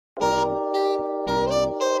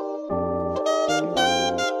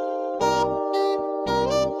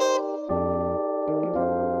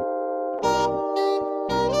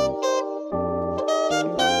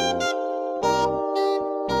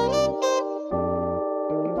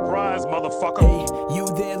lies, motherfucker. Hey, you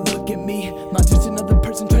there, look at me. Not just another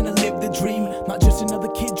person trying to live the dream. Not just another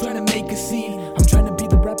kid trying to make a scene. I'm trying to be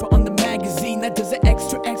the rapper on the magazine that does it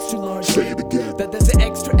extra large. Say it again. That does it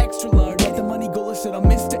extra large. Like the money goal, said I'm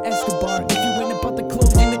Mr. Escobar. If you ain't about the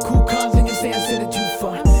clothes and the cool cars, then you say I said it too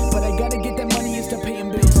far. But I gotta get that money and start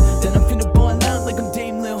paying bills. Then I'm finna ball out like I'm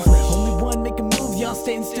Dame Lil. Only one making moves, y'all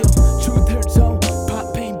staying still. Truth hurts, so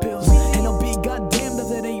pop paying bills. And I'll be goddamned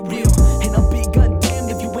if it ain't real. And I'll be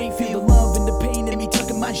goddamned if you ain't feel the love and the pain in me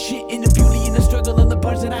talking my shit and the beauty and the struggle of the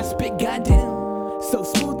bars that I spit. Goddamn, so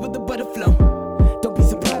smooth with the butter flow. Don't be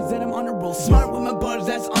surprised that I'm on a roll. Smart with my bars,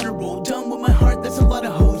 that's on a roll. Dumb with my heart, that's a lot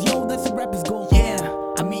of hoes. Yo, that's a rapper's goal. Yeah,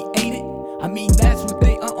 I mean, ain't it? I mean, that's what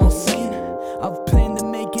they are all saying. I've planned to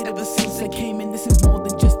make it ever since I came in. This is more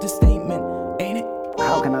than just a statement, ain't it?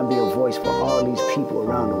 How can I be a voice for all these people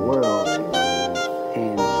around the world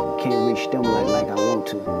and can't reach them like I want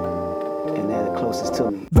to? And they're the closest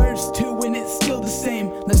to me. Verse 2 and it's still the same.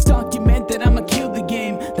 Let's document that I'ma kill the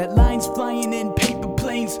game. That line's flying in paper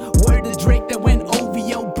planes. Word to Drake that went over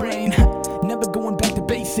your brain. Never going back to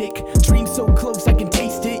basic. Dream so close I can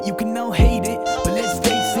taste it. You can all hate it, but let's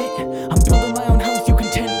face it, I'm building my own house, you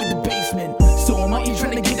content with the basement. So I'm out here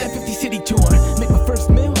trying to get that 50 city tour. Make my first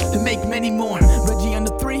meal, to make many more. Reggie on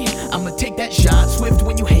the 3, I'ma take that shot. Swift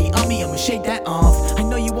when you hate on me, I'ma shake that off. I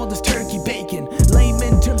know you all just turkey bacon.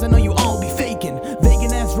 Layman terms, I know you all be faking.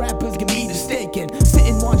 Vegan ass rappers give me the staking. Sit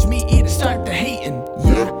and watch me eat and start the hating.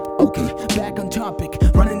 Yeah, okay, back on topic.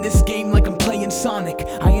 Running this game like I'm playing Sonic.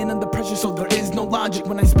 I ain't under pressure, so there is no logic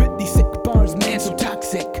when I spit these sick bars, man, so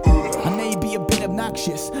toxic. I may be a bit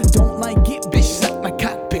obnoxious, don't like it, bitch, suck my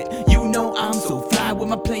cockpit. You know I'm so fly with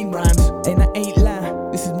my plain rhymes, and I ain't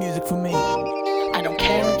lying, this is music for me. I don't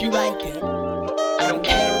care if you like it, I don't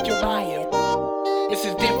care if you buy it. This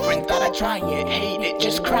is different, thought I'd try it, hate it,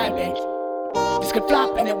 just cry it. This could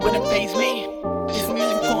flop and it wouldn't faze me. This is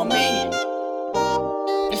music for me.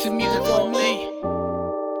 This is music for me.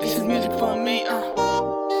 This is music for me,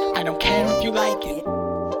 I don't care if you like it,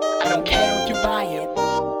 I don't care if you buy it.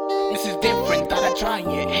 This is different, thought I'd try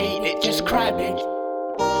it, hate it, just cry it.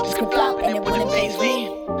 This could flop and it wouldn't faze me.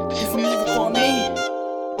 This is music for me.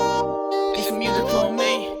 This is music for me.